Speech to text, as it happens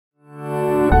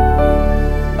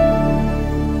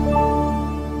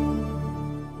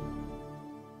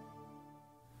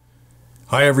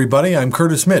Hi everybody, I'm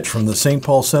Curtis Mitch from the St.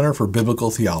 Paul Center for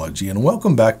Biblical Theology, and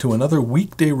welcome back to another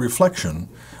weekday reflection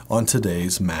on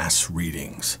today's Mass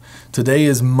readings. Today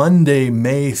is Monday,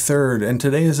 May 3rd, and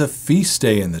today is a feast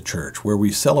day in the church where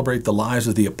we celebrate the lives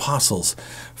of the apostles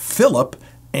Philip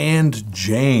and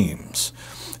James.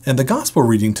 And the gospel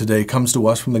reading today comes to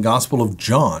us from the Gospel of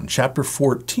John, chapter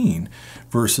 14,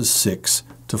 verses 6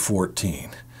 to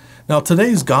 14. Now,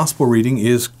 today's gospel reading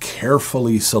is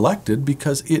carefully selected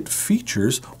because it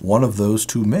features one of those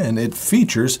two men. It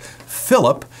features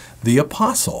Philip the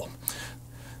apostle.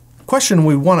 The question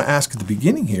we want to ask at the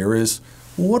beginning here is,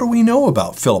 what do we know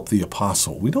about Philip the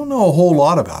apostle? We don't know a whole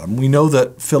lot about him. We know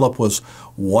that Philip was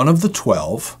one of the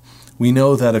 12. We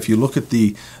know that if you look at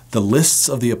the lists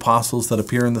of the apostles that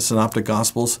appear in the Synoptic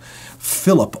Gospels,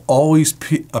 Philip always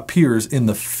appears in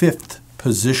the 5th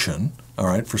position. All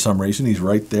right, for some reason, he's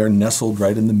right there, nestled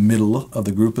right in the middle of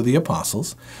the group of the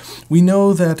apostles. We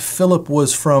know that Philip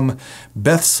was from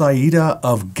Bethsaida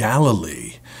of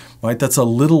Galilee. Right, that's a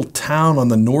little town on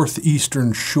the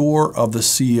northeastern shore of the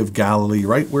Sea of Galilee,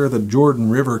 right where the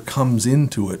Jordan River comes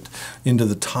into it, into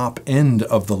the top end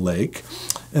of the lake.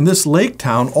 And this lake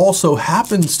town also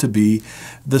happens to be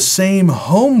the same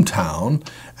hometown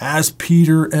as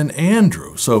Peter and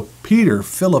Andrew. So Peter,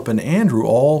 Philip, and Andrew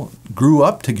all grew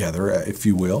up together, if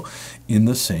you will, in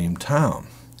the same town.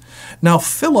 Now,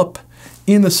 Philip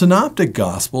in the Synoptic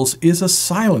Gospels is a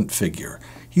silent figure.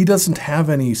 He doesn't have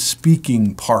any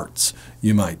speaking parts,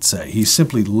 you might say. He's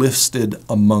simply listed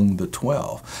among the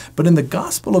 12. But in the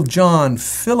Gospel of John,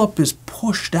 Philip is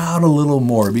pushed out a little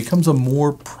more. He becomes a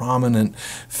more prominent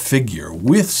figure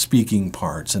with speaking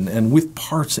parts and with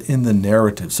parts in the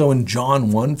narrative. So in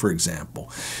John 1, for example,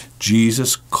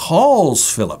 Jesus calls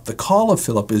Philip. The call of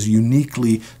Philip is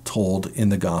uniquely told in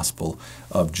the Gospel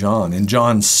of John. In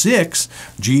John 6,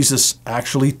 Jesus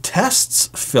actually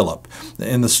tests Philip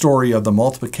in the story of the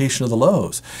multiplication of the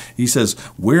loaves. He says,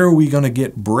 where are we going to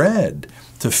get bread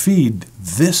to feed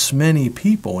this many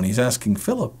people? And he's asking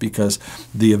Philip because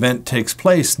the event takes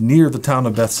place near the town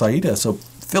of Bethsaida. So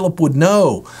Philip would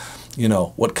know,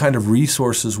 what kind of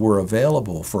resources were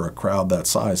available for a crowd that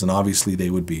size, and obviously they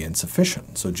would be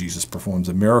insufficient. So Jesus performs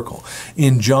a miracle.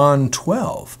 In John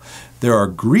 12, there are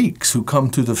Greeks who come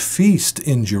to the feast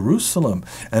in Jerusalem,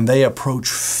 and they approach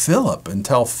Philip and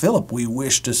tell Philip, we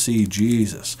wish to see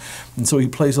Jesus. And so he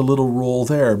plays a little role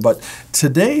there. But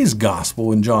today's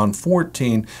gospel in John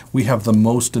 14, we have the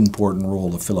most important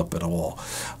role of Philip at all,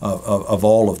 of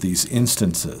all of these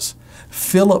instances.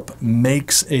 Philip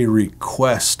makes a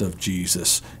request of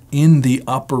Jesus in the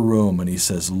upper room, and he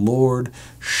says, Lord,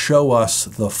 show us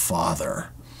the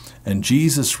Father. And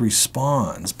Jesus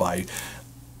responds by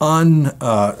unfolding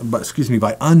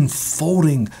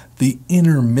the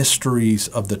inner mysteries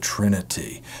of the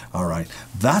Trinity. All right,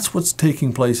 that's what's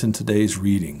taking place in today's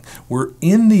reading. We're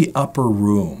in the upper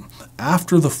room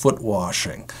after the foot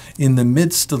washing, in the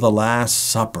midst of the Last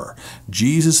Supper.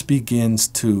 Jesus begins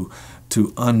to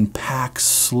unpack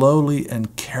slowly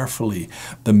and carefully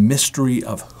the mystery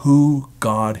of who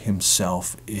God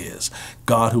himself is.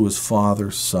 God who is Father,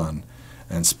 Son,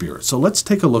 and Spirit. So let's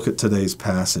take a look at today's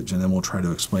passage, and then we'll try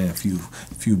to explain a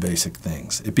few basic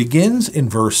things. It begins in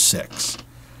verse 6.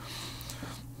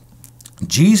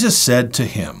 Jesus said to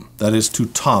him, that is to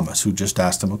Thomas, who just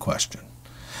asked him a question,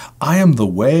 I am the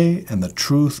way and the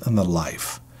truth and the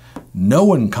life. No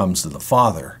one comes to the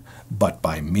Father but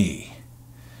by me.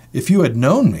 If you had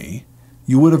known me,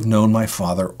 you would have known my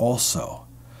Father also.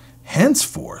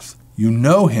 Henceforth, you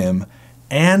know him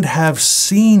and have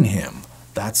seen him.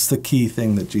 That's the key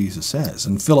thing that Jesus says.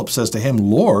 And Philip says to him,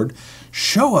 Lord,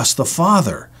 show us the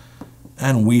Father,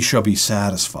 and we shall be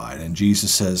satisfied. And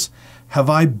Jesus says, have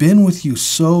I been with you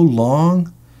so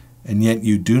long, and yet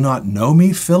you do not know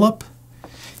me, Philip?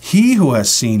 He who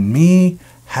has seen me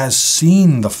has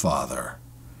seen the Father.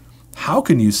 How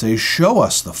can you say, show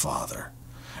us the Father?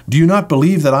 Do you not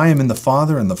believe that I am in the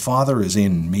Father and the Father is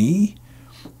in me?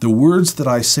 The words that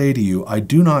I say to you, I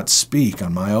do not speak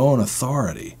on my own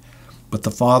authority, but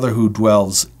the Father who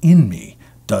dwells in me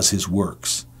does his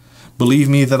works. Believe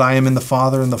me that I am in the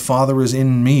Father and the Father is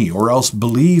in me, or else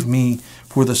believe me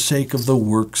for the sake of the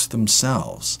works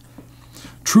themselves.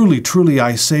 Truly, truly,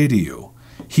 I say to you,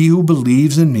 he who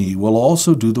believes in me will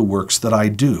also do the works that I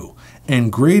do,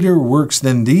 and greater works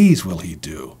than these will he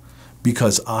do,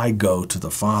 because I go to the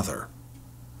Father.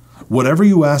 Whatever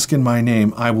you ask in my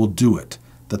name, I will do it,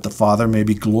 that the Father may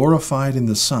be glorified in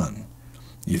the Son.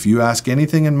 If you ask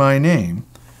anything in my name,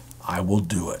 I will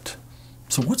do it.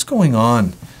 So what's going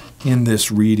on in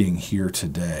this reading here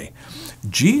today.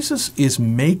 Jesus is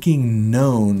making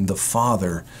known the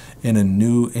Father in a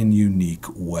new and unique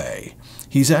way.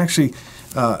 He's actually,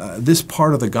 this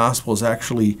part of the gospel is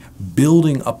actually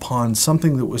building upon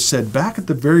something that was said back at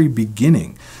the very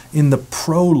beginning in the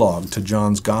prologue to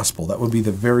John's gospel. That would be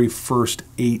the very first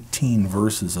 18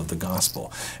 verses of the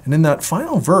gospel. And in that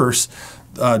final verse,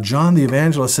 John the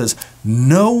evangelist says,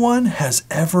 "No one has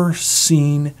ever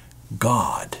seen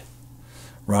God,"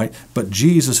 right? But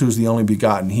Jesus, who's the only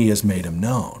begotten, he has made him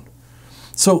known.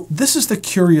 So this is the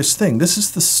curious thing. This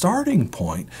is the starting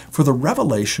point for the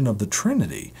revelation of the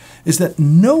Trinity, is that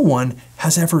no one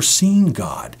has ever seen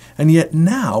God. And yet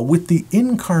now, with the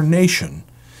incarnation,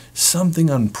 something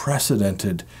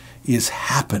unprecedented is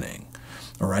happening.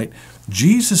 All right?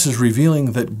 Jesus is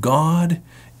revealing that God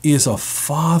is a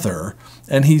Father,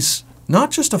 and he's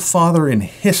not just a Father in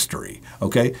history,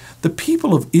 okay? The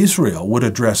people of Israel would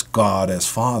address God as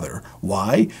Father.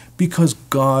 Why? Because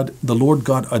God, the Lord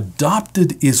God,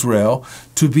 adopted Israel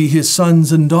to be his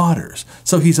sons and daughters.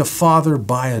 So he's a Father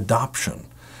by adoption.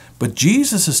 But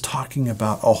Jesus is talking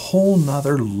about a whole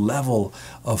nother level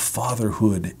of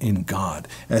fatherhood in God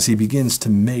as he begins to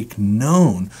make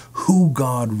known who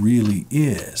God really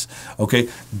is. Okay?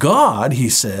 God, he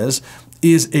says,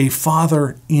 is a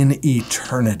Father in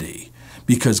eternity,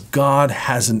 because God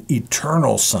has an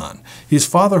eternal Son. His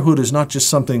fatherhood is not just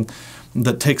something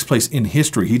that takes place in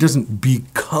history. He doesn't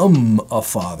become a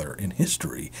father in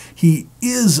history. He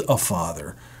is a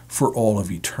Father for all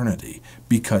of eternity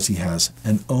because he has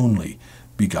an only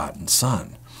begotten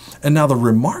Son. And now the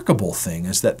remarkable thing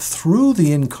is that through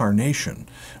the incarnation,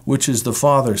 which is the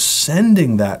Father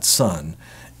sending that Son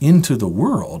into the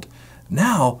world,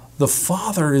 now the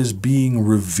Father is being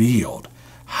revealed.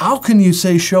 How can you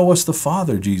say, "Show us the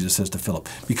Father," Jesus says to Philip?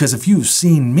 Because if you've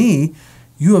seen me,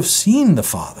 you have seen the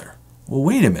Father. Well,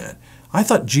 wait a minute. I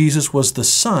thought Jesus was the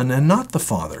Son and not the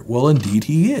Father. Well, indeed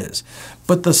he is.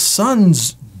 But the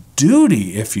Son's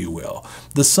duty, if you will,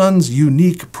 the Son's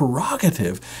unique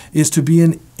prerogative is to be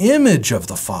an image of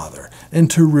the Father and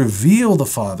to reveal the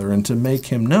Father and to make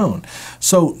him known.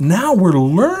 So now we're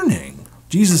learning,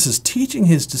 Jesus is teaching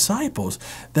his disciples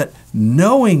that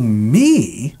knowing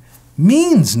me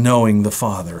means knowing the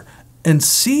Father, and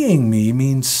seeing me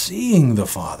means seeing the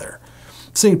Father.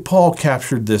 St. Paul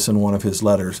captured this in one of his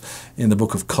letters in the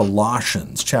book of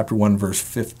Colossians, chapter 1, verse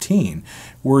 15,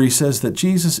 where he says that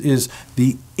Jesus is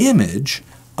the image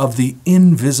of the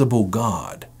invisible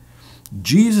God.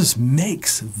 Jesus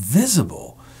makes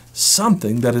visible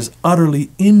something that is utterly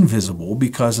invisible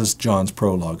because, as John's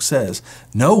prologue says,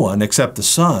 no one except the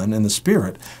Son and the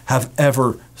Spirit have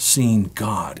ever seen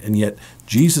God. And yet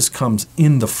Jesus comes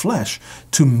in the flesh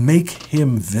to make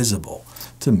him visible,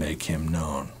 to make him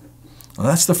known. Well,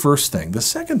 that's the first thing. The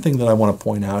second thing that I want to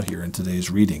point out here in today's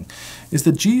reading is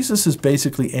that Jesus is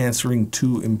basically answering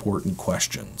two important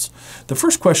questions. The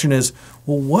first question is,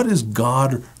 well, what is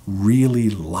God really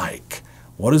like?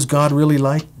 What is God really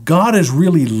like? God is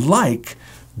really like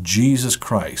Jesus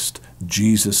Christ,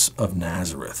 Jesus of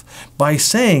Nazareth. By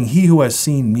saying, "He who has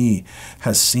seen me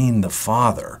has seen the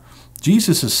Father,"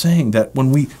 Jesus is saying that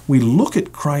when we look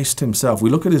at Christ himself,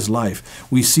 we look at his life,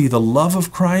 we see the love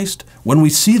of Christ. When we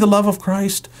see the love of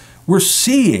Christ, we're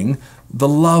seeing the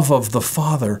love of the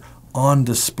Father on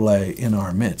display in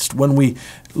our midst. When we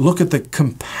look at the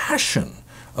compassion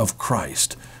of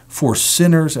Christ for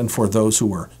sinners and for those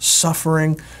who are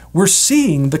suffering, we're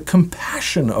seeing the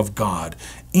compassion of God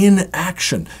in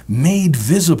action, made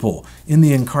visible in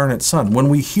the incarnate Son. When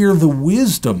we hear the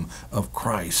wisdom of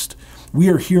Christ, we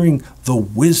are hearing the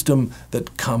wisdom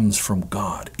that comes from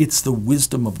God. It's the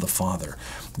wisdom of the Father.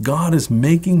 God is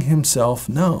making himself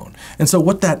known. And so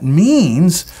what that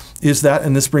means is that,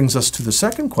 and this brings us to the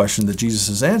second question that Jesus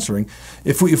is answering,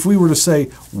 if we were to say,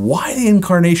 why the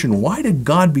incarnation? Why did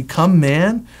God become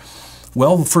man?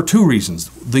 Well, for two reasons.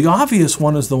 The obvious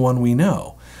one is the one we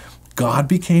know. God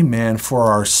became man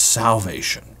for our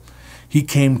salvation. He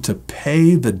came to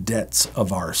pay the debts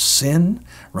of our sin,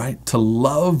 right? To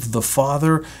love the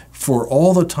Father for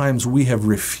all the times we have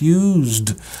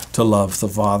refused to love the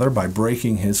Father by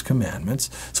breaking his commandments.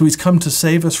 So he's come to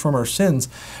save us from our sins.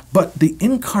 But the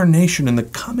incarnation and the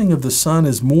coming of the Son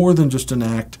is more than just an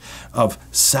act of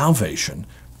salvation.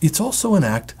 It's also an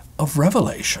act of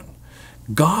revelation.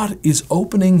 God is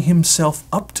opening himself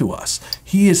up to us.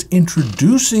 He is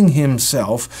introducing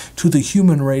himself to the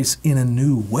human race in a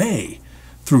new way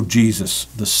through Jesus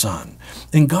the Son.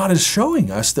 And God is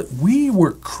showing us that we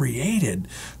were created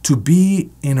to be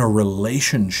in a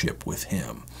relationship with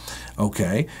him.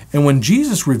 Okay? And when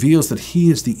Jesus reveals that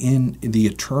he is the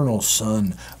eternal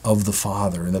Son of the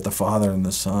Father, and that the Father and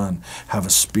the Son have a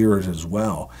spirit as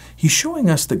well, he's showing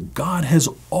us that God has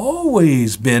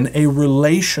always been a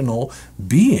relational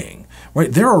being.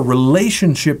 Right? There are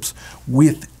relationships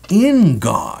within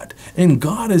God, and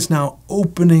God is now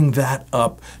opening that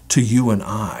up to you and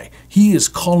I. He is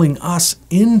calling us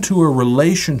into a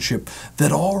relationship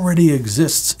that already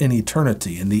exists in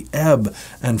eternity, in the ebb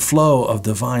and flow of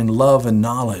divine love and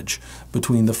knowledge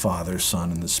between the Father,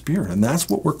 Son, and the Spirit. And that's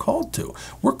what we're called to.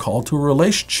 We're called to a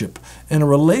relationship, and a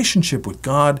relationship with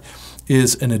God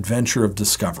is an adventure of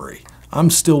discovery. I'm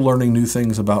still learning new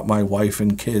things about my wife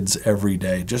and kids every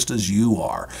day, just as you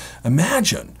are.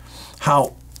 Imagine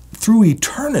how through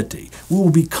eternity we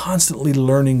will be constantly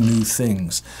learning new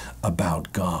things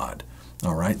about God.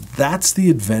 All right? That's the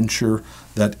adventure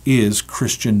that is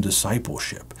Christian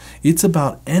discipleship. It's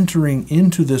about entering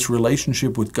into this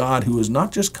relationship with God, who has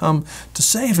not just come to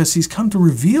save us, he's come to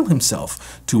reveal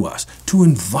himself to us, to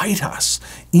invite us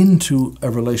into a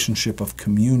relationship of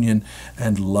communion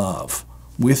and love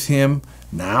with him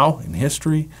now in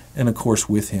history, and of course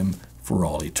with him for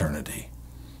all eternity.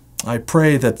 I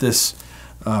pray that this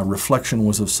reflection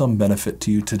was of some benefit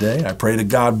to you today. I pray that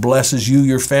God blesses you,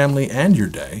 your family, and your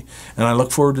day, and I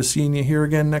look forward to seeing you here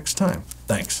again next time.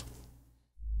 Thanks.